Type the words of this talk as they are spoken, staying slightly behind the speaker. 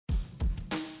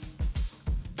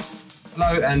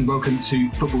Hello and welcome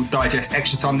to Football Digest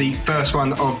Extra Time, the first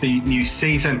one of the new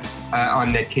season.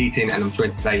 I'm Ned Keating and I'm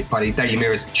joined today by the Daily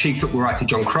Mirror's chief football writer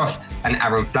John Cross and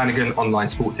Aaron Flanagan, online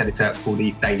sports editor for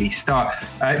the Daily Star.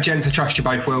 Gents, I trust you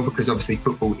both well because obviously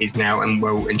football is now and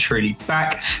well and truly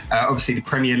back. Obviously the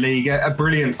Premier League, a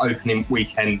brilliant opening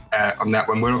weekend on that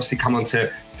one. We'll obviously come on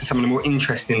to some of the more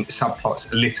interesting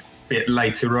subplots a little bit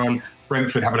later on.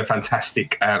 Brentford having a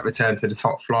fantastic return to the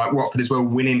top flight. Watford as well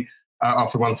winning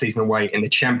after one season away in the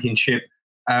Championship.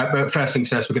 But first things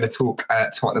first, we're going to talk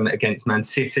Tottenham against Man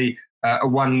City. A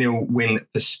 1-0 win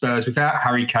for Spurs without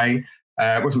Harry Kane.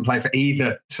 Wasn't playing for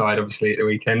either side, obviously, at the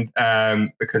weekend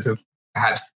because of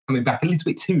perhaps coming back a little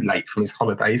bit too late from his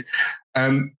holidays.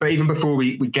 But even before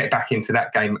we get back into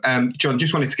that game, John,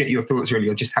 just wanted to get your thoughts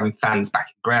really on just having fans back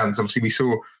in grounds. Obviously, we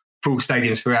saw full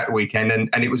stadiums throughout the weekend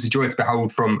and it was a joy to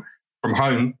behold from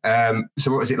home. So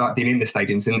what was it like being in the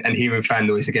stadiums and hearing fan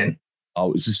noise again?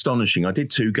 Oh, it was astonishing. I did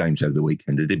two games over the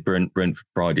weekend. I did Brentford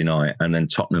Friday night and then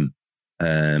Tottenham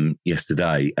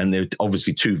yesterday. And they're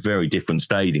obviously two very different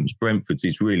stadiums. Brentford's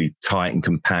is really tight and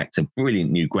compact and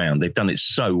brilliant new ground. They've done it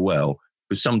so well.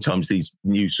 But sometimes these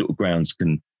new sort of grounds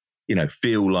can,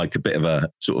 feel like a bit of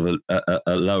a sort of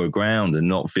a lower ground and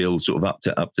not feel sort of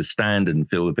up to standard and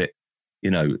feel a bit,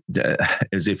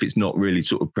 as if it's not really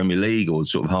sort of Premier League or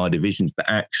sort of higher divisions, but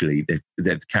actually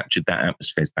they've captured that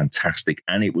atmosphere. It's fantastic.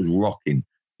 And it was rocking.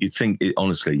 You'd think it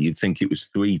was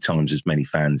 3 times as many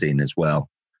fans in as well.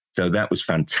 So that was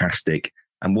fantastic.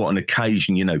 And what an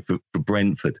occasion, for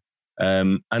Brentford.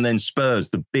 And then Spurs,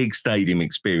 the big stadium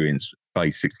experience,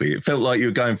 basically. It felt like you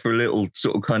were going for a little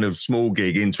sort of kind of small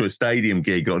gig into a stadium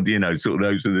gig on, sort of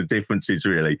those are the differences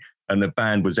really. And the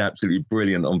band was absolutely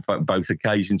brilliant on both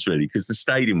occasions, really, because the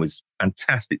stadium was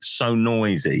fantastic, so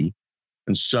noisy.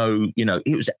 And so,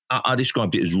 it was, I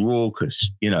described it as raucous,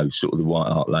 sort of the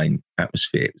White Hart Lane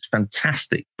atmosphere. It was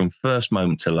fantastic from first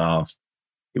moment to last.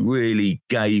 It really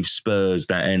gave Spurs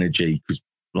that energy because,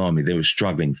 blimey, they were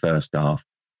struggling first half.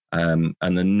 And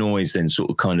the noise then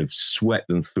sort of kind of swept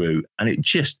them through. And it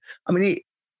just, I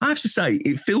have to say,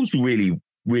 it feels really,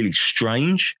 really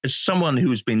strange as someone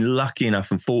who has been lucky enough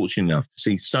and fortunate enough to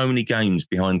see so many games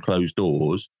behind closed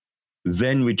doors,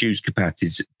 then reduced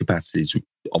capacities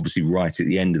obviously right at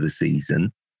the end of the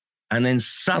season. And then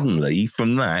suddenly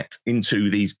from that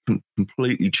into these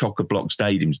completely chock-a-block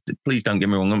stadiums. Please don't get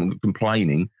me wrong, I'm not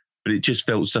complaining, but it just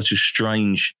felt such a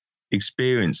strange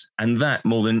experience. And that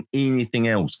more than anything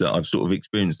else that I've sort of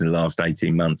experienced in the last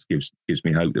 18 months gives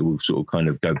me hope that we'll sort of kind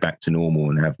of go back to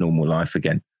normal and have normal life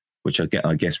again, which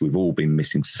I guess we've all been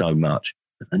missing so much.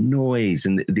 But the noise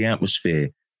and the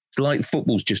atmosphere, it's like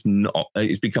football's just not,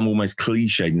 it's become almost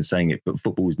cliched in saying it, but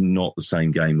football is not the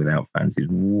same game without fans. It's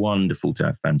wonderful to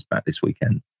have fans back this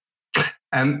weekend.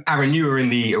 Aaron, you were in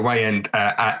the away end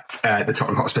at the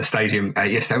Tottenham Hotspur Stadium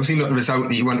yesterday. Obviously not the result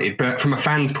that you wanted, but from a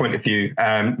fan's point of view,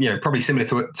 probably similar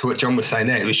to what John was saying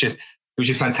there. It was just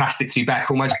fantastic to be back.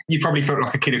 Almost, you probably felt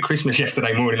like a kid at Christmas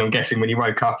yesterday morning, I'm guessing, when you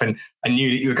woke up and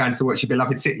knew that you were going to watch your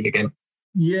beloved City again.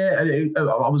 Yeah,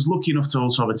 I was lucky enough to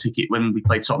also have a ticket when we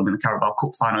played Tottenham in the Carabao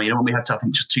Cup final. When we had to, I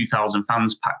think, just 2,000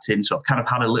 fans packed in. So I've kind of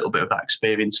had a little bit of that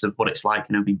experience of what it's like,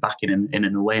 being back in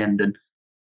an away end.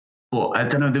 But I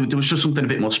don't know, there was just something a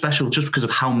bit more special just because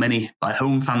of how many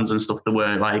home fans and stuff there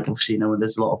were. Obviously,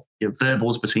 there's a lot of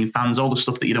verbals between fans, all the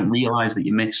stuff that you don't realise that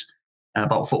you miss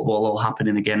about football all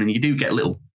happening again. And you do get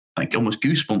little, almost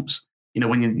goosebumps,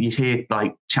 when you hear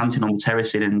chanting on the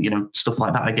terracing and, stuff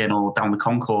like that again, or down the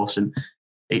concourse. And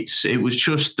it was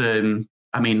just, everything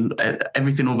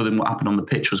other than what happened on the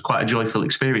pitch was quite a joyful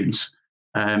experience.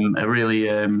 I really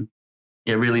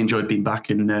enjoyed being back.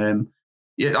 And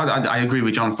I agree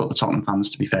with John. I thought the Tottenham fans,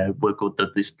 to be fair, were good.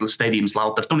 The stadium's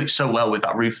loud. They've done it so well with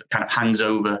that roof that kind of hangs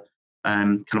over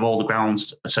kind of all the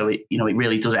grounds. So it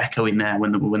really does echo in there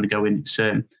when they go in. It's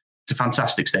a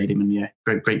fantastic stadium, and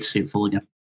great to see it full again.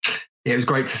 Yeah, it was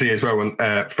great to see as well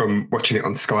from watching it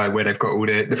on Sky, where they've got all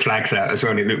the flags out as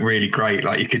well, and it looked really great.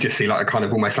 You could just see a kind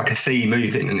of almost like a sea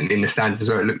moving in the stands as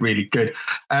well. It looked really good.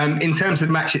 In terms of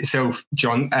the match itself,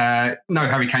 John, no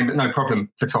Harry Kane, but no problem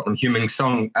for Tottenham. Heung-min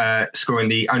Son scoring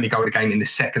the only goal of the game in the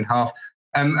second half.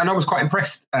 And I was quite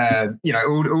impressed.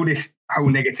 All this whole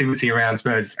negativity around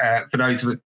Spurs. For those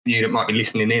of you that might be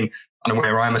listening in,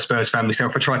 unaware, I am a Spurs fan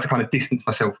myself. I try to kind of distance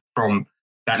myself from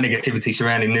that negativity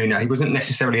surrounding Nuno. He wasn't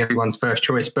necessarily everyone's first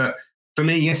choice, but for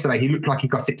me yesterday, he looked like he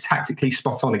got it tactically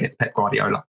spot on against Pep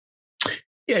Guardiola.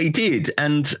 Yeah, he did.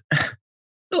 And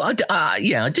look,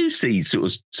 I do see sort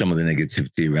of some of the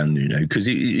negativity around Nuno because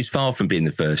he's far from being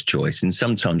the first choice. And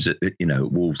sometimes, at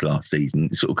Wolves last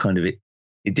season, sort of kind of it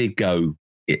did go.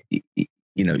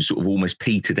 sort of almost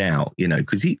petered out,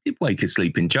 because he did wake a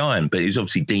sleeping giant, but he was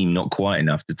obviously deemed not quite good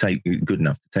enough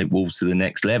to take Wolves to the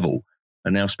next level.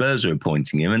 And now Spurs are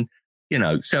appointing him. And,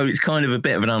 so it's kind of a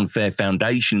bit of an unfair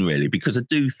foundation, really, because I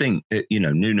do think that,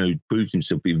 Nuno proved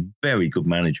himself to be a very good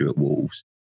manager at Wolves.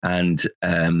 And,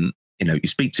 you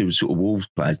speak to sort of Wolves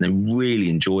players and they really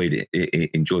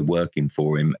enjoyed working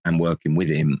for him and working with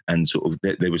him. And sort of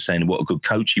they were saying what a good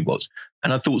coach he was.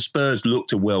 And I thought Spurs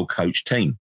looked a well-coached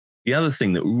team. The other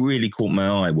thing that really caught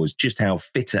my eye was just how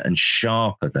fitter and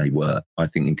sharper they were, I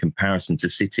think, in comparison to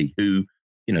City, who,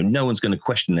 no one's going to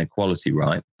question their quality,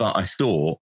 right? But I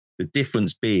thought the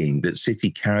difference being that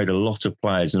City carried a lot of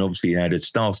players and obviously had a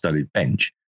star-studded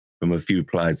bench from a few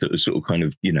players that were sort of kind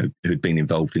of, who'd been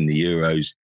involved in the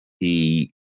Euros.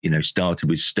 He, started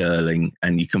with Sterling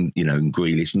and and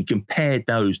Grealish, and you compared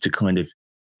those to kind of,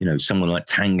 someone like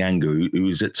Tanganga, who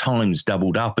was at times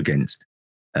doubled up against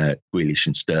Grealish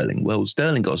and Sterling. Well,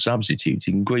 Sterling got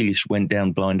substituted and Grealish went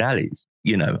down blind alleys.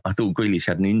 I thought Grealish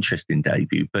had an interesting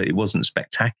debut, but it wasn't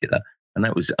spectacular. And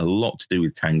that was a lot to do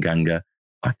with Tanganga.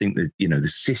 I think that, the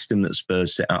system that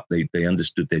Spurs set up, they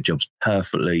understood their jobs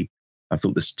perfectly. I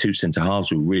thought the two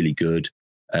centre-halves were really good.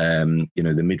 The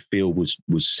midfield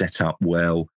was set up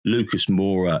well. Lucas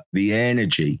Moura, the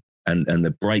energy and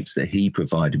the breaks that he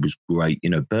provided was great.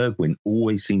 Bergwijn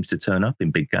always seems to turn up in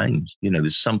big games.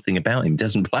 There's something about him. He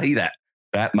doesn't play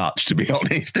that much, to be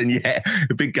honest. And yet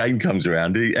a big game comes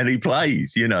around and he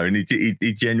plays, and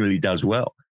he generally does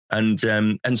well. And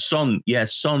Son,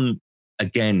 Son,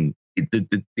 again,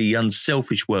 the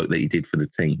unselfish work that he did for the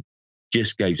team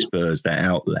just gave Spurs that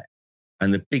outlet.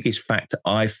 And the biggest factor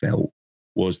I felt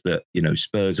was that,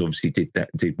 Spurs obviously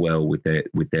did well with their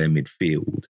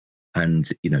midfield. And,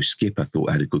 Skip, I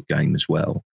thought, had a good game as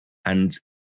well. And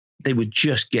they were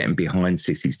just getting behind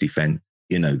City's defence.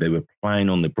 They were playing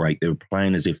on the break. They were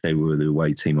playing as if they were the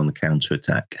away team on the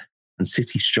counter-attack. And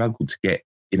City struggled to get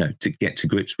to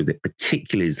grips with it,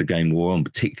 particularly as the game wore on,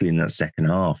 particularly in that second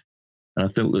half. And I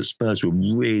thought that Spurs were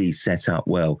really set up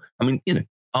well. I mean,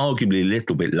 arguably a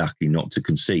little bit lucky not to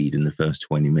concede in the first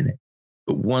 20 minutes.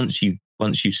 But once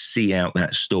you see out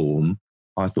that storm,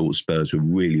 I thought Spurs were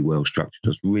really well structured. I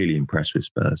was really impressed with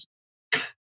Spurs.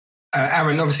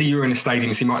 Aaron, obviously you were in the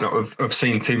stadium, so you might not have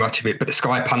seen too much of it, but the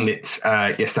Sky pundits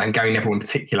yesterday, and Gary Neville in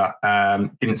particular,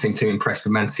 didn't seem too impressed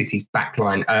with Man City's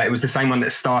backline. It was the same one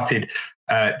that started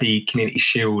the Community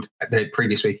Shield the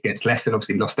previous week against Leicester, and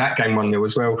obviously lost that game 1-0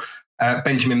 as well.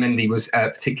 Benjamin Mendy was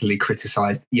particularly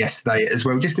criticised yesterday as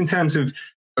well, just in terms of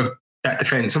that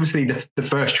defence. Obviously the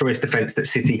first choice defence that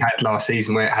City had last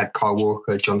season, where it had Kyle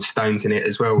Walker, John Stones in it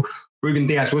as well. Ruben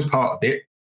Diaz was part of it,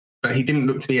 but he didn't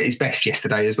look to be at his best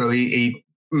yesterday as well. He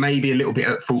may be a little bit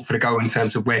at fault for the goal in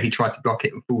terms of where he tried to block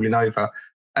it and falling over.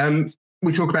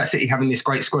 We talk about City having this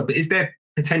great squad, but is there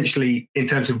potentially, in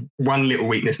terms of one little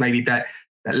weakness, maybe that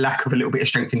lack of a little bit of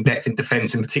strength and depth in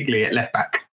defence, and particularly at left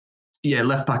back? Yeah,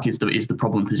 left back is the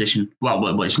problem position.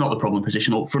 Well, it's not the problem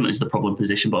position. Up front is the problem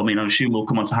position. But I mean, I'm assuming we'll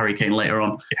come on to Harry Kane later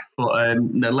on. Yeah. But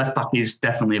the left back is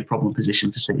definitely a problem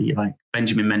position for City. Like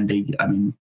Benjamin Mendy, I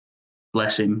mean,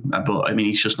 bless him, but I mean,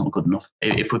 he's just not good enough.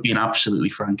 If we're being absolutely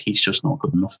frank, he's just not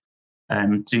good enough.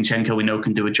 Zinchenko, we know,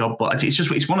 can do a job, but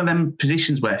it's one of them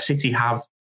positions where City have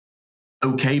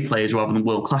okay players rather than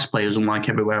world-class players, unlike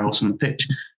everywhere else on the pitch.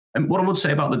 And what I would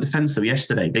say about the defence, though,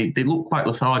 yesterday, they looked quite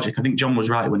lethargic. I think John was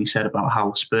right when he said about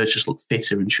how Spurs just looked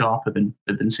fitter and sharper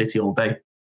than City all day.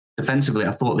 Defensively,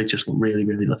 I thought they just looked really,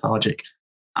 really lethargic.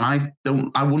 And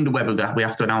I wonder whether that we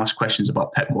have to now ask questions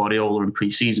about Pep Guardiola in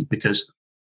pre-season, because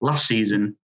last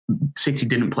season, City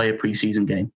didn't play a pre-season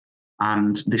game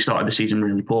and they started the season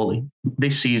really poorly.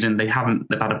 This season, they've had,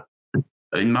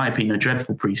 in my opinion, a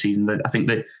dreadful pre-season. I think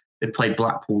they played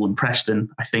Blackpool and Preston,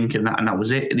 I think, and that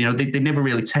was it. They never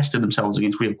really tested themselves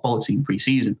against real quality in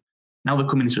pre-season. Now they're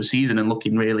coming into a season and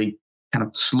looking really kind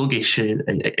of sluggish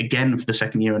again for the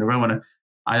second year in a row. And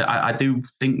I do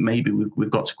think maybe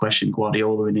we've got to question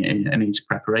Guardiola in his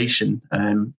preparation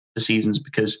for seasons,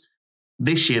 because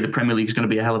this year the Premier League is going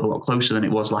to be a hell of a lot closer than it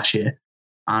was last year.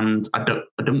 And I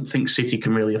don't think City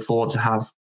can really afford to have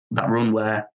that run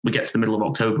where we get to the middle of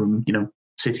October and,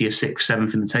 City is 6th,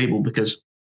 7th in the table, because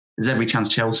there's every chance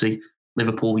Chelsea,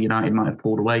 Liverpool, United might have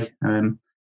pulled away.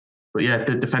 But yeah,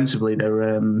 defensively,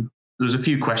 there's a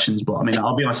few questions. But I mean,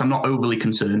 I'll be honest, I'm not overly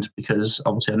concerned, because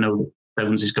obviously I know that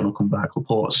Bones is going to come back.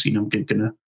 Laporte's, going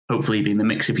to hopefully be in the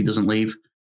mix if he doesn't leave.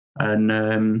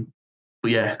 And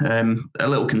but yeah, a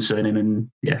little concerning. And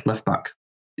yeah, left back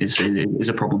is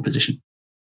a problem position.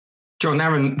 John,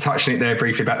 Aaron touched on it there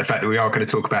briefly about the fact that we are going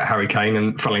to talk about Harry Kane,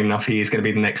 and funnily enough, he is going to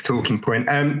be the next talking point.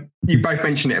 You both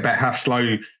mentioned it about how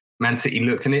slow Man City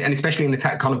looked, and especially in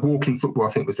attack, kind of walking football,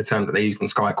 I think was the term that they used on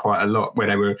Sky quite a lot, where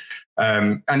they were,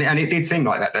 and it did seem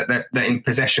like that in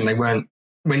possession they weren't.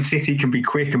 When City can be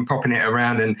quick and popping it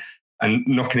around and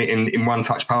knocking it in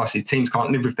one-touch passes, teams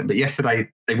can't live with them. But yesterday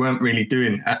they weren't really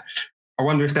doing that. I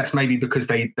wonder if that's maybe because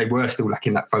they were still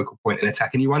lacking that focal point in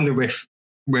attack. And you wonder if,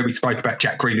 where we spoke about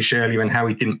Jack Grealish earlier and how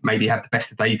he didn't maybe have the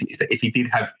best of debuts, that if he did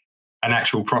have an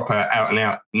actual proper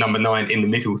out-and-out number 9 in the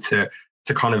middle to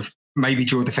kind of maybe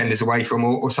draw defenders away from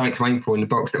or something to aim for in the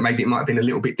box, that maybe it might have been a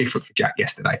little bit different for Jack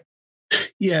yesterday.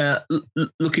 Yeah,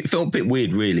 look, it felt a bit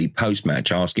weird, really,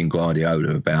 post-match, asking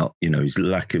Guardiola about, his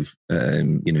lack of,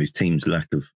 his team's lack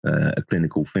of a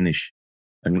clinical finish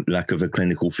and lack of a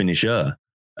clinical finisher.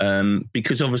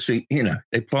 Because obviously,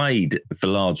 they played for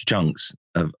large chunks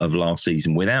of last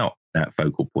season without that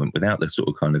focal point, without the sort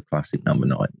of kind of classic number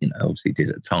 9. Obviously did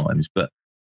at times, but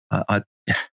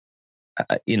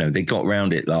they got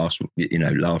around it last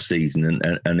season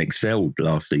and excelled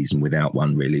last season without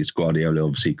one, really. As Guardiola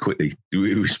obviously quickly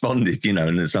responded,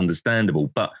 and it's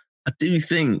understandable. But I do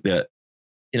think that,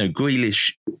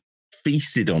 Grealish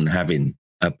feasted on having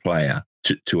a player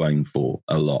to aim for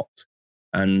a lot.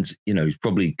 And, he's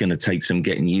probably going to take some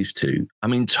getting used to. I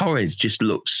mean, Torres just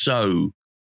looks so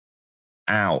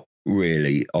out,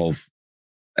 really, of,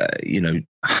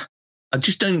 I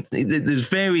just don't think there's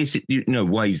various,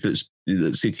 ways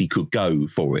that City could go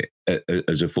for it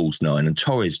as a false 9. And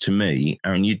Torres, to me,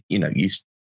 Aaron, you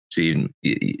see him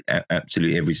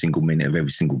absolutely every single minute of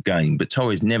every single game, but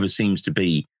Torres never seems to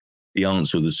be the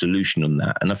answer or the solution on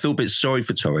that. And I feel a bit sorry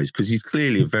for Torres because he's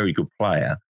clearly a very good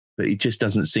player, but he just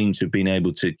doesn't seem to have been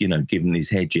able to, give him his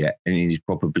head yet and in his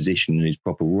proper position and his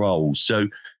proper role. So,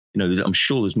 I'm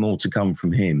sure there's more to come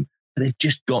from him, but they've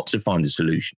just got to find a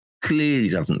solution. Clearly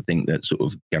doesn't think that sort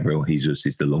of Gabriel Jesus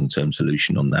is the long-term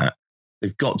solution on that.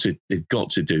 They've got to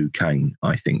do Kane,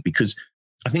 I think, because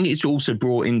I think it's also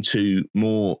brought into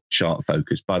more sharp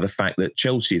focus by the fact that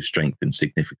Chelsea have strengthened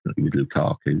significantly with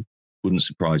Lukaku. Wouldn't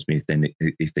surprise me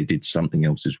if they did something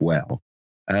else as well.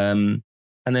 And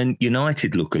then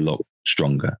United look a lot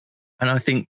stronger. And I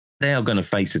think they are going to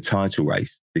face a title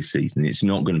race this season. It's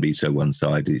not going to be so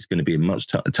one-sided. It's going to be a much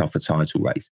tougher title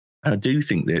race. And I do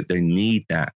think that they need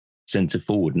that centre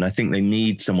forward. And I think they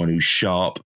need someone who's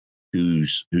sharp,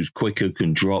 who's quicker,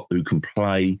 can drop, who can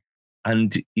play,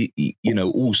 and,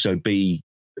 also be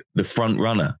the front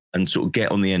runner and sort of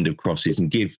get on the end of crosses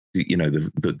and give,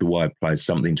 the wide players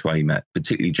something to aim at,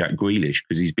 particularly Jack Grealish,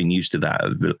 because he's been used to that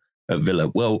at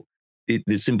Villa. Well,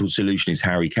 the simple solution is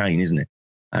Harry Kane, isn't it?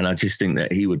 And I just think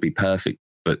that he would be perfect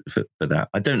for that.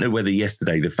 I don't know whether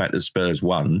yesterday the fact that Spurs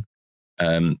won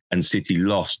and City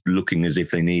lost, looking as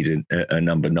if they needed a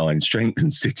number 9,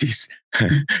 strengthened City's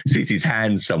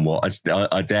hands somewhat.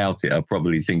 I doubt it. I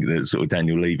probably think that sort of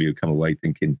Daniel Levy will come away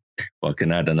thinking, well, I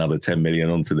can add another 10 million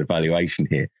onto the valuation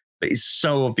here. But it's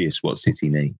so obvious what City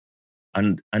need.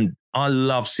 And I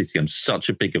love City. I'm such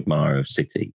a big admirer of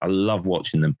City. I love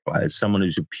watching them play. As someone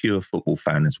who's a pure football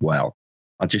fan as well,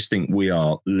 I just think we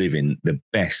are living the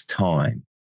best time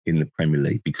in the Premier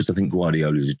League because I think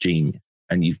Guardiola is a genius.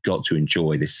 And you've got to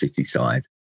enjoy this City side.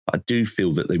 I do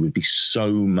feel that they would be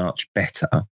so much better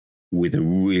with a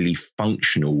really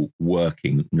functional,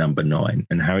 working number 9.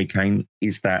 And Harry Kane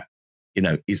is that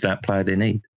player they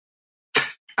need.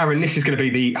 Aaron, this is going to be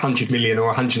the 100 million or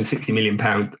 160 million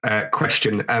pound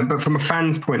question. But from a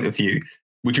fan's point of view,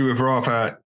 would you have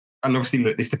rather, and obviously,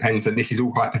 look, this depends, and this is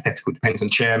all hypothetical, depends on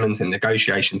chairmans and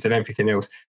negotiations and everything else.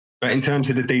 But in terms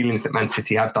of the dealings that Man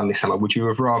City have done this summer, would you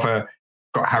have rather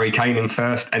got Harry Kane in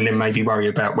first and then maybe worry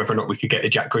about whether or not we could get the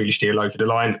Jack Grealish deal over the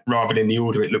line, rather than the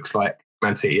order it looks like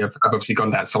Man City have obviously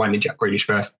gone down signing Jack Grealish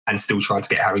first and still trying to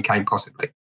get Harry Kane possibly?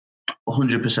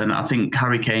 100%. I think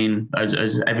Harry Kane,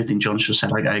 as everything John's just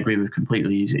said, I agree with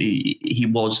completely.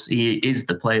 He is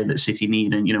the player that City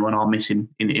need and are missing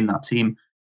in that team.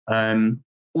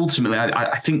 Ultimately,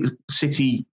 I think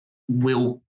City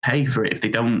will pay for it if they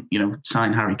don't,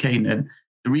 sign Harry Kane. And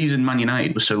the reason Man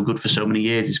United was so good for so many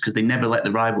years is because they never let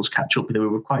the rivals catch up. They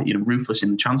were quite, ruthless in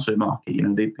the transfer market.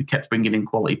 They kept bringing in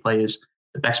quality players,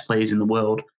 the best players in the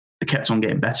world. They kept on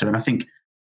getting better. And I think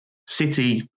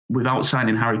City, without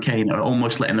signing Harry Kane, are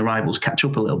almost letting the rivals catch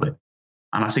up a little bit.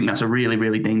 And I think that's a really,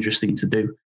 really dangerous thing to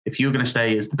do. If you're going to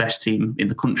stay as the best team in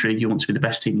the country, you want to be the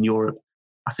best team in Europe,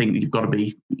 I think you've got to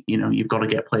be, you've got to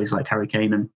get players like Harry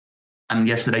Kane. And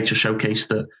yesterday just showcased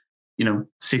that,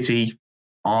 City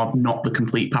are not the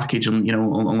complete package,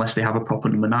 unless they have a proper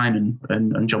number 9.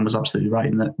 And John was absolutely right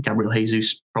in that Gabriel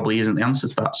Jesus probably isn't the answer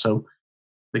to that. So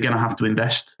they're going to have to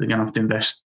invest. They're going to have to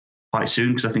invest quite soon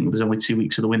because I think there's only 2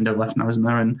 weeks of the window left now, isn't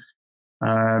there?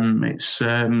 And it's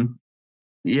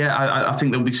Yeah, I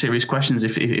think there'll be serious questions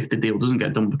if the deal doesn't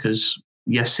get done, because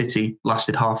yes, City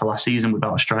lasted half of last season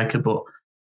without a striker, but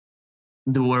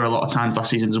there were a lot of times last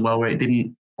season as well where it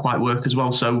didn't quite work as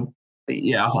well. So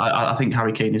yeah, I think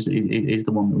Harry Kane is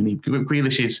the one that we need.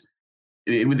 Grealish is,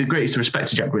 with the greatest respect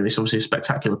to Jack Grealish, obviously a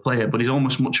spectacular player, but he's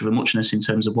almost much of a muchness in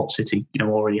terms of what City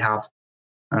already have.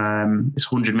 It's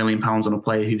 £100 million on a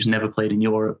player who's never played in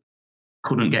Europe,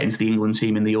 couldn't get into the England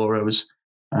team in the Euros.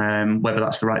 Whether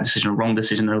that's the right decision or wrong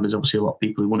decision, I know there's obviously a lot of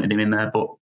people who wanted him in there, but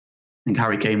I think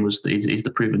Harry Kane is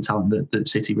the proven talent that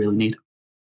City really need.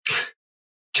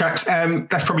 Chaps,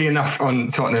 that's probably enough on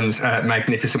Tottenham's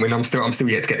magnificent win. I'm still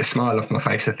yet to get the smile off my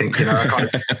face. I think I've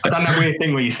done that weird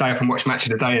thing where you stay up and watch Match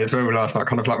of the Day as well last night,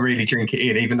 kind of like really drink it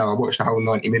in. Even though I watched the whole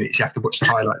 90 minutes, you have to watch the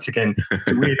highlights again.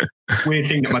 It's a weird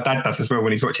thing that my dad does as well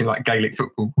when he's watching like Gaelic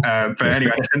football. But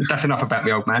anyway, that's enough about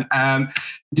me, old man.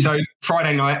 So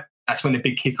Friday night, that's when the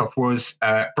big kickoff was.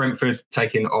 Brentford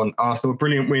taking on Arsenal. A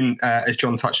brilliant win, as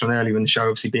John touched on earlier in the show,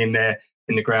 obviously being there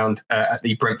in the ground at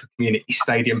the Brentford Community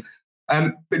Stadium.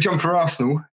 But John, for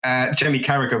Arsenal, Jamie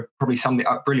Carragher probably summed it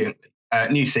up brilliantly.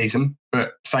 New season,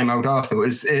 but same old Arsenal.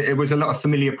 It was a lot of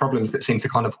familiar problems that seemed to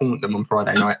kind of haunt them on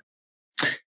Friday night.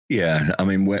 Yeah, I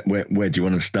mean, where do you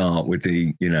want to start with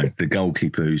the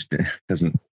goalkeeper who's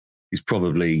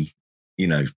probably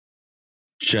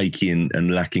shaky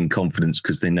and lacking confidence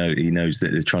because he knows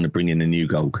that they're trying to bring in a new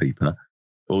goalkeeper,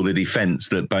 or the defence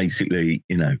that basically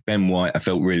Ben White, I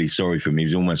felt really sorry for him. He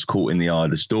was almost caught in the eye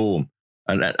of the storm.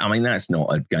 And that's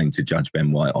not a game to judge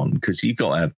Ben White on, because you've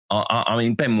got to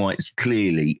have. Ben White's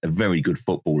clearly a very good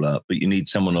footballer, but you need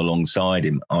someone alongside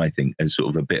him, I think, as sort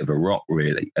of a bit of a rock,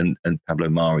 really. And Pablo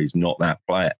Mari's not that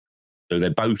player. So they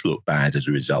both look bad as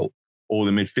a result. Or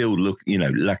the midfield look,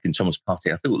 lacking Thomas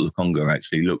Partey. I thought Lokonga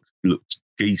actually looked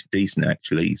decent,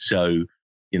 actually. So,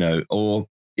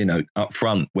 up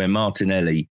front where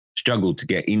Martinelli struggled to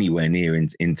get anywhere near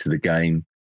into the game.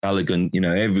 Balogun,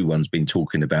 everyone's been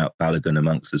talking about Balogun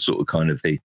amongst the sort of kind of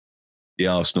the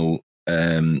Arsenal,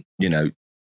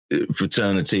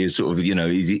 fraternity is sort of,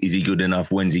 is he good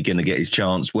enough? When's he going to get his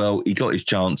chance? Well, he got his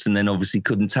chance and then obviously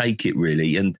couldn't take it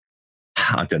really. And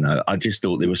I don't know. I just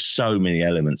thought there were so many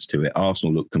elements to it.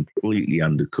 Arsenal look completely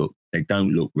undercooked. They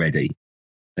don't look ready.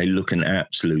 They look an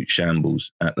absolute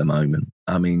shambles at the moment.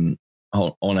 I mean,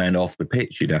 on and off the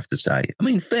pitch, you'd have to say. I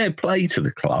mean, fair play to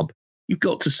the club. You've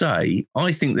got to say,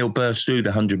 I think they'll burst through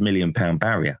the £100 million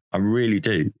barrier. I really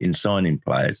do, in signing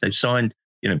players. They've signed,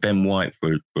 Ben White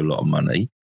for a lot of money.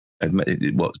 They've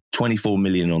made, 24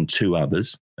 million on two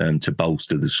others to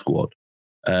bolster the squad.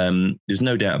 There's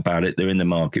no doubt about it. They're in the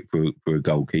market for a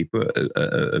goalkeeper,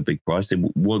 a big price. They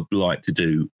would like to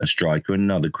do a striker and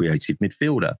another creative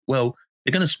midfielder. Well,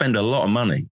 they're going to spend a lot of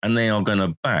money and they are going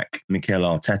to back Mikel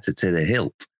Arteta to the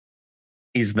hilt.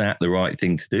 Is that the right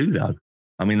thing to do, though?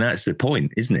 I mean, that's the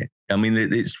point, isn't it? I mean,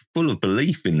 it's full of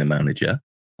belief in the manager.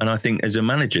 And I think as a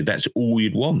manager, that's all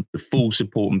you'd want, the full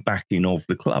support and backing of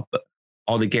the club. But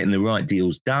are they getting the right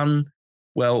deals done?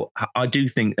 Well, I do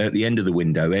think at the end of the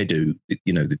window, Edu,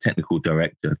 the technical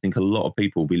director, I think a lot of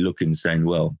people will be looking saying,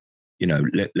 well,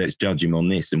 let's judge him on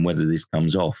this and whether this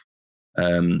comes off.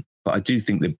 But I do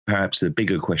think that perhaps the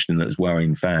bigger question that's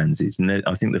worrying fans is, and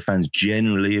I think the fans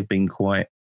generally have been quite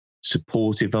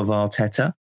supportive of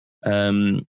Arteta.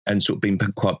 And sort of being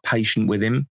quite patient with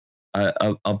him,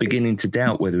 are beginning to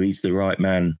doubt whether he's the right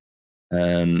man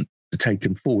to take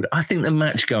him forward. I think the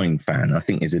match-going fan, I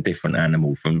think, is a different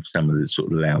animal from some of the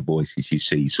sort of loud voices you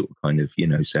see, sort of kind of,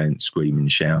 saying, screaming,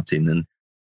 shouting,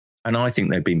 and I think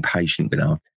they've been patient with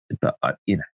Arteta. But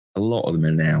a lot of them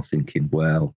are now thinking,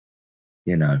 well,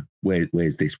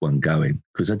 where's this one going?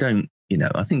 Because I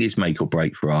think it's make or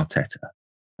break for Arteta.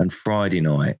 And Friday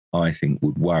night, I think,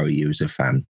 would worry you as a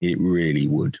fan. It really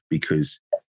would, because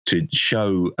to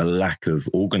show a lack of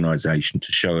organisation,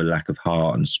 to show a lack of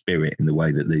heart and spirit in the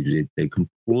way that they did, they're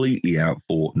completely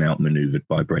outfought and outmanoeuvred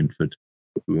by Brentford,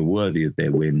 who are worthy of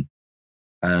their win.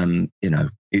 I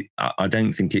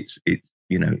don't think it's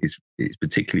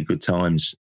particularly good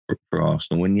times for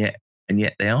Arsenal, and yet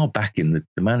they are backing the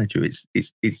manager.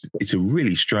 It's a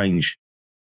really strange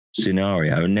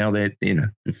scenario, and now they're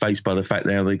faced by the fact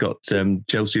now they got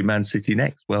Chelsea and Man City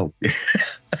next. Well,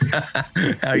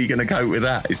 how are you going to cope with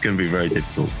that? It's going to be very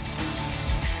difficult.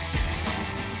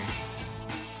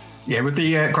 Yeah, with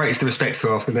the greatest of respect to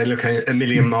Arsenal, they look a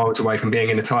million miles away from being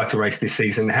in a title race this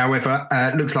season. However,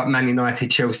 it looks like Man United,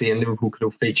 Chelsea and Liverpool could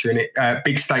all feature in it.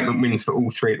 Big statement wins for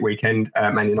all three at the weekend.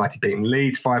 Man United beating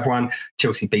Leeds 5-1,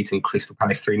 Chelsea beating Crystal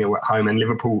Palace 3-0 at home, and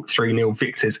Liverpool 3-0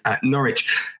 victors at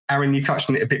Norwich. Aaron, you touched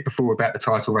on it a bit before about the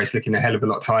title race looking a hell of a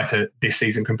lot tighter this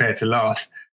season compared to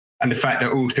last. And the fact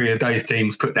that all three of those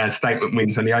teams put down statement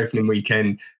wins on the opening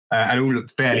weekend and all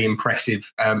looked fairly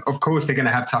impressive. Of course, they're going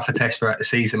to have tougher tests throughout the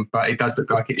season, but it does look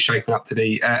like it's shaping up to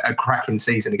be a cracking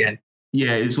season again.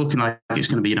 Yeah, it's looking like it's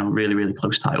going to be a really, really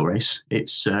close title race.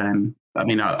 It's,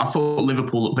 I thought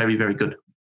Liverpool looked very, very good,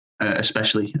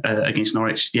 especially against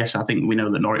Norwich. Yes, I think we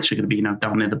know that Norwich are going to be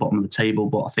down near the bottom of the table,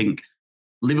 but I think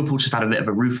Liverpool just had a bit of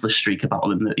a ruthless streak about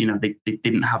them that they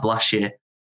didn't have last year.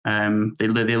 They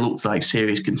looked like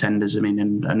serious contenders. I mean,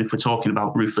 and if we're talking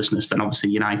about ruthlessness, then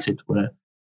obviously United were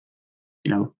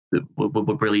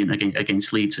brilliant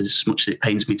against Leeds, as much as it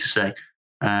pains me to say.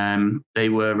 They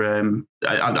were.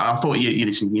 I thought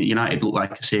United looked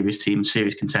like a serious team,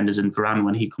 serious contenders, and Varane,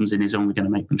 when he comes in, is only going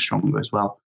to make them stronger as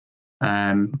well.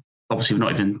 Obviously, we've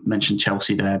not even mentioned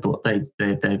Chelsea there, but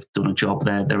they've done a job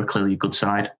there. They're clearly a good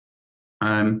side.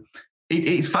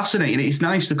 It's fascinating. It's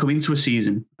nice to come into a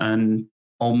season and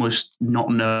almost not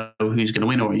know who's going to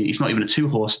win, or it's not even a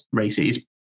 2-horse race. It is.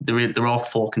 There are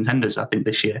 4 contenders, I think,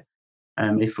 this year.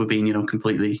 If we're being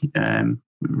completely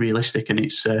realistic, and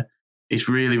it's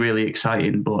really, really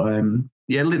exciting. But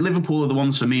Liverpool are the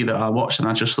ones for me that I watched, and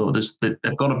I just thought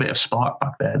they've got a bit of spark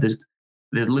back there. There's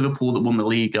the Liverpool that won the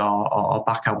league are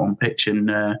back out on pitch, and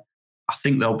I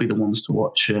think they'll be the ones to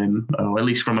watch, or at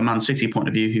least from a Man City point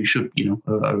of view, who should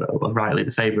are rightly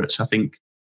the favourites. I think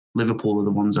Liverpool are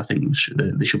the ones I think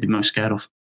they should be most scared of.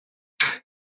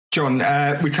 John,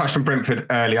 we touched on Brentford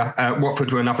earlier.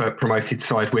 Watford were another promoted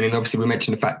side winning. Obviously, we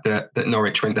mentioned the fact that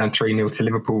Norwich went down 3-0 to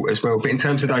Liverpool as well. But in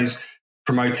terms of those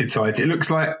promoted sides, it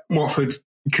looks like Watford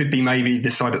could be maybe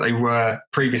the side that they were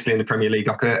previously in the Premier League,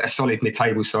 like a solid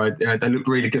mid-table side. They looked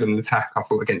really good on the attack, I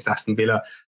thought, against Aston Villa.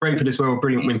 Brentford as well, a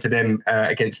brilliant win for them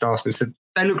against Arsenal. So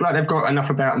they look like they've got enough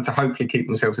about them to hopefully keep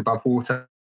themselves above water.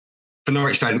 For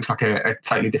Norwich, though, it looks like a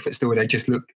totally different story. They just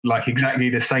look like exactly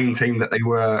the same team that they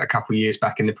were a couple of years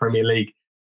back in the Premier League,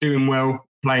 doing well,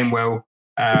 playing well,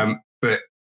 but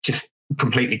just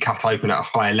completely cut open at a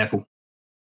higher level.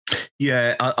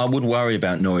 Yeah, I would worry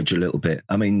about Norwich a little bit.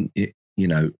 I mean,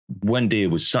 Buendia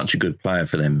was such a good player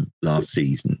for them last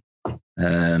season.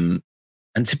 And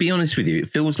to be honest with you, it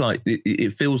feels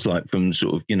like from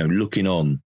sort of, looking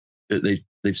on that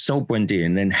they've sold Buendia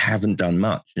and then haven't done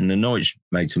much. And the Norwich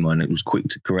mate of mine that was quick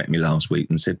to correct me last week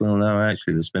and said, well, no,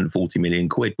 actually they've spent 40 million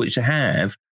quid, which they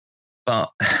have, but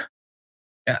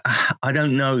I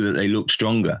don't know that they look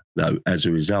stronger though as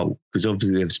a result, because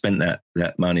obviously they've spent that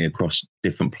money across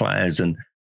different players, and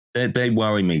they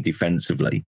worry me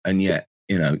defensively. And yet,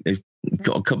 they've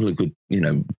got a couple of good,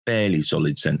 fairly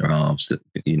solid centre halves that,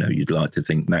 you'd like to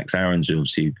think. Max Aaron's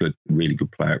obviously a really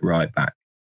good player at right back.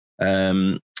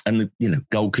 And the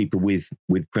goalkeeper with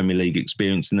Premier League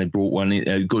experience, and they brought one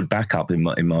a good backup in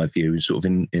my view, sort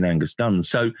of in Angus Dunn.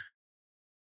 So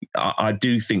I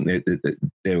do think that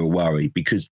they're a worry,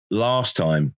 because last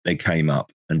time they came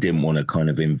up and didn't want to kind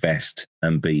of invest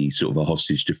and be sort of a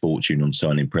hostage to fortune on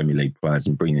signing Premier League players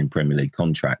and bringing in Premier League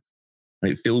contracts.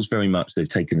 And it feels very much they've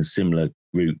taken a similar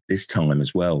route this time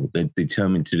as well. They're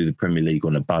determined to do the Premier League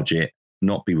on a budget,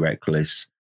 not be reckless,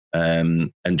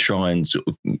 and try and sort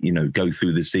of, go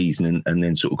through the season and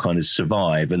then sort of kind of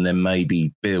survive, and then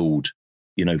maybe build,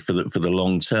 for the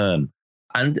long term.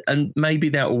 And maybe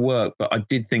that will work. But I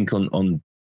did think on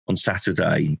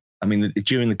Saturday, I mean,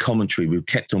 during the commentary, we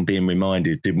kept on being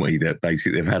reminded, didn't we, that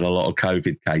basically they've had a lot of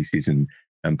COVID cases and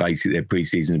basically their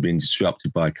pre-season has been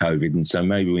disrupted by COVID. And so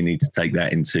maybe we need to take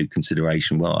that into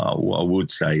consideration. Well, what I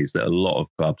would say is that a lot of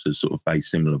clubs have sort of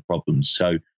faced similar problems.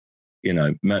 So,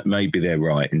 maybe they're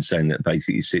right in saying that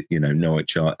basically,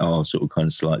 Norwich are sort of kind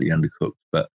of slightly undercooked.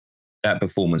 But that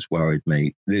performance worried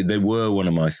me. They were one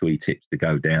of my 3 tips to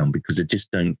go down, because I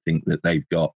just don't think that they've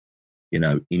got,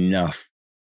 enough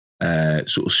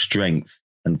sort of strength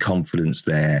and confidence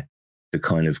there to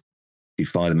kind of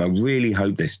defy them. I really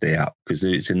hope they stay up, because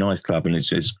it's a nice club and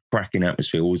it's a cracking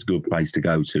atmosphere, always a good place to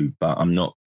go to. But I'm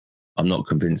not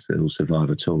convinced that they'll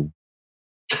survive at all.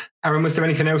 Aaron, was there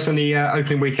anything else on the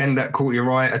opening weekend that caught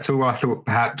your eye at all? I thought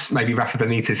perhaps maybe Rafa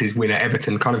Benitez's win at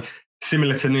Everton, kind of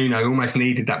similar to Nuno, almost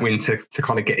needed that win to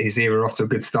kind of get his era off to a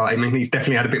good start. I mean, he's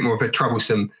definitely had a bit more of a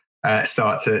troublesome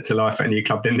start to life at a new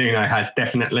club than Nuno has,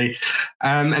 definitely.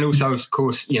 And also, of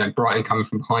course, Brighton coming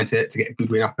from behind to get a good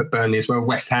win up at Burnley as well.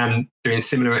 West Ham doing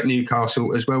similar at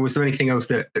Newcastle as well. Was there anything else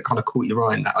that kind of caught your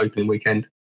eye in that opening weekend?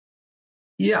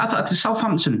 Yeah, I thought to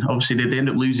Southampton, obviously, they end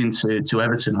up losing to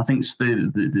Everton. I think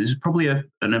there's probably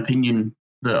an opinion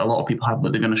that a lot of people have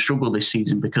that they're going to struggle this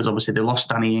season, because obviously they lost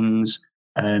Danny Ings,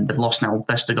 they've lost now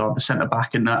Vestergaard, the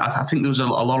centre-back, and I think there was a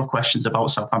lot of questions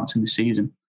about Southampton this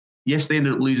season. Yes, they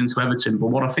ended up losing to Everton, but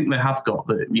what I think they have got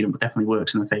that definitely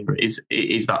works in their favour is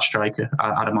that striker,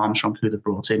 Adam Armstrong, who they've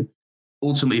brought in.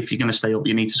 Ultimately, if you're going to stay up,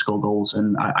 you need to score goals,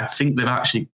 and I think they've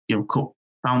actually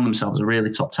found themselves a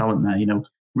really top talent there.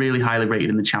 Really highly rated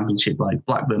in the Championship. Like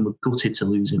Blackburn were gutted to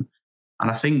lose him, and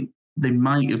I think they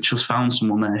might have just found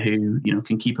someone there who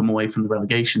can keep them away from the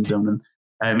relegation zone. And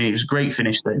I mean, it was a great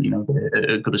finish there, at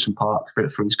Goodison Park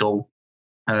for his goal.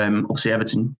 Obviously,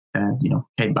 Everton,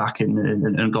 came back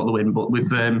and got the win. But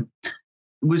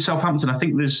with Southampton, I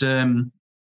think there's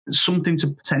something to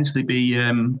potentially be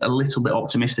a little bit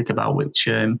optimistic about, which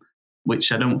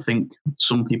I don't think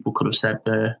some people could have said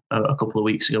a couple of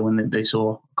weeks ago when they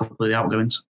saw a couple of the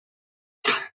outgoings.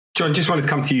 John, just wanted to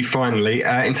come to you finally.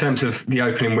 In terms of the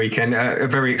opening weekend, a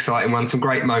very exciting one, some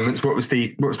great moments. What was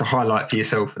the highlight for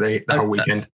yourself for the whole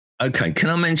weekend? Okay, can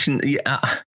I mention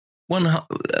one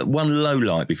low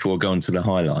light before I go on to the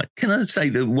highlight? Can I say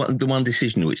the one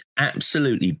decision which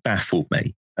absolutely baffled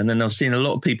me? And then I've seen a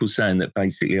lot of people saying that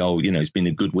basically, it's been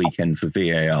a good weekend for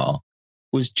VAR,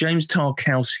 was James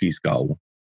Tarkowski's goal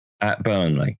at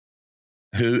Burnley.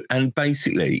 And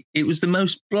basically, it was the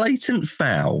most blatant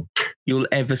foul you'll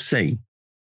ever see.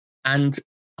 And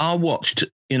I watched,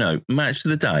 Match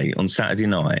of the Day on Saturday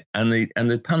night, and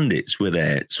the pundits were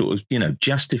there sort of,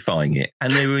 justifying it.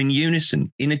 And they were in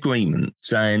unison, in agreement,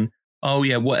 saying, oh,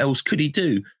 yeah, what else could he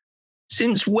do?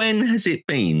 Since when has it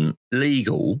been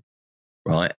legal,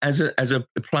 right, as a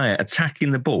player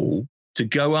attacking the ball to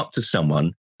go up to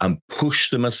someone and push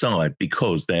them aside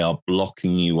because they are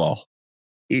blocking you off?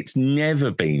 It's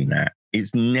never been that.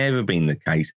 It's never been the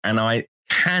case. And I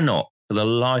cannot, for the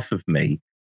life of me,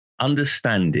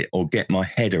 understand it or get my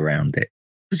head around it.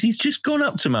 Because he's just gone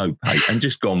up to Maupay and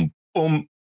just gone, boom.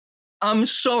 I'm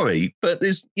sorry, but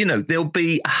there'll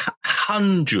be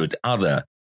 100 other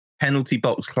penalty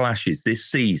box clashes this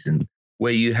season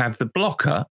where you have the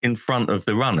blocker in front of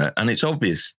the runner, and it's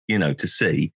obvious, to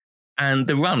see, and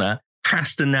the runner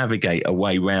has to navigate a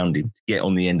way round him to get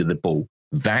on the end of the ball.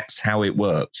 That's how it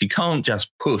works. You can't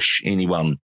just push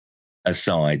anyone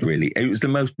aside, really. It was the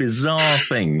most bizarre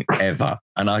thing ever,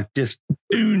 and I just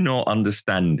do not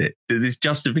understand it. This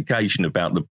justification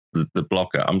about the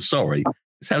blocker, I'm sorry.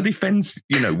 It's how defence,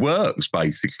 works,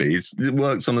 basically. It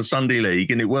works on the Sunday League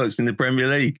and it works in the Premier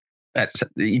League.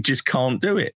 You just can't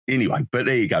do it. Anyway, but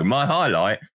there you go. My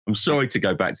highlight, I'm sorry to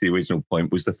go back to the original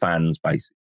point, was the fans,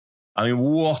 basically. I mean,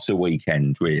 what a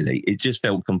weekend, really. It just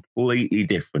felt completely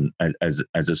different as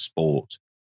a sport,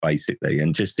 basically.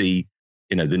 And just the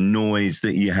noise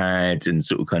that you had and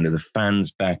sort of kind of the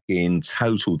fans back in,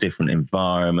 total different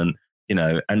environment,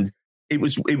 and it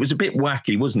was a bit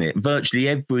wacky, wasn't it? Virtually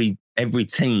every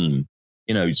team,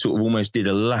 sort of almost did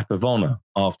a lap of honour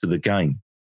after the game.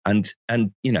 And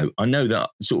I know that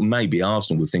sort of maybe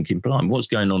Arsenal were thinking, blimey, what's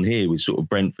going on here with sort of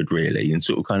Brentford, really? And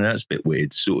sort of kind of that's a bit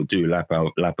weird to sort of do a lap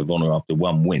of honour after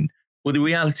one win. Well, the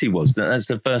reality was that that's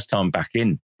the first time back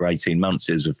in for 18 months.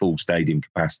 It was a full stadium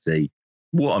capacity.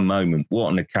 What a moment,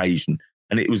 what an occasion.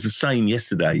 And it was the same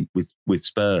yesterday with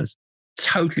Spurs.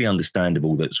 Totally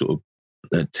understandable that sort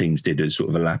of teams did a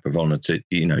sort of a lap of honour to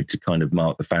kind of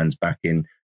mark the fans back in.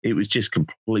 It was just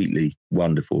completely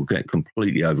wonderful,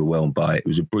 completely overwhelmed by it. It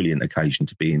was a brilliant occasion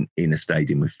to be in a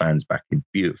stadium with fans back in.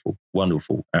 Beautiful,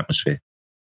 wonderful atmosphere.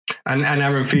 And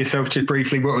Aaron, for yourself, just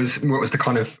briefly, what was the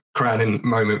kind of crowning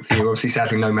moment for you? Obviously,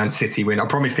 sadly, no Man City win. I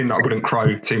promised him that I wouldn't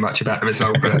crow too much about the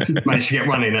result, but managed to get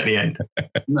one in at the end.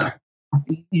 No.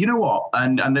 You know what?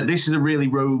 And this is a really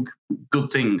rogue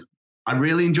good thing. I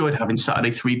really enjoyed having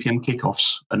Saturday 3 p.m.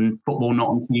 kickoffs and football not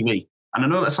on TV. And I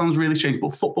know that sounds really strange,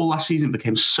 but football last season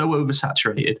became so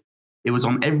oversaturated. It was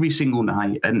on every single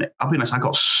night. And I'll be honest, I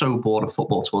got so bored of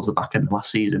football towards the back end of last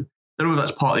season. I don't know if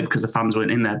that's partly because the fans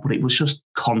weren't in there, but it was just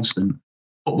constant.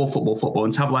 Football.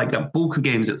 And to have like that bulk of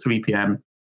games at 3 p.m,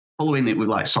 following it with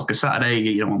like Soccer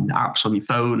Saturday, on the apps on your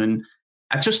phone. And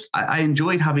I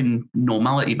enjoyed having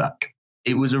normality back.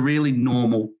 It was a really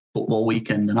normal football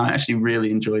weekend. And I actually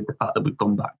really enjoyed the fact that we've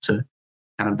gone back to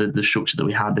kind of the structure that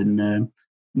we had. And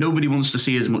nobody wants to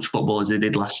see as much football as they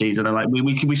did last season. And like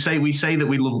we say that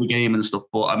we love the game and stuff,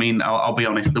 but I mean, I'll be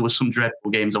honest, there were some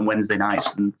dreadful games on Wednesday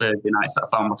nights and Thursday nights that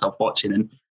I found myself watching, and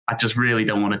I just really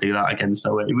don't want to do that again.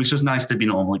 So it was just nice to be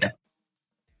normal again.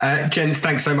 Gents,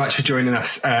 thanks so much for joining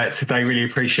us today. Really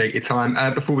appreciate your time.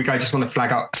 Before we go, just want to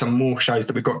flag up some more shows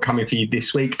that we've got coming for you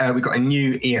this week. We've got a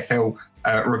new EFL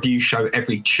review show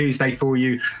every Tuesday for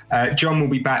you. John will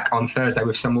be back on Thursday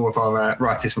with some more of our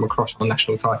writers from across our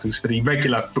national titles for the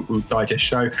regular Football Digest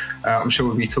show. I'm sure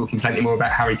we'll be talking plenty more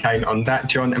about Harry Kane on that,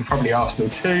 John, and probably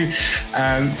Arsenal too.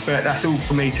 But that's all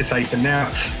for me to say for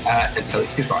now. And so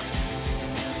it's goodbye.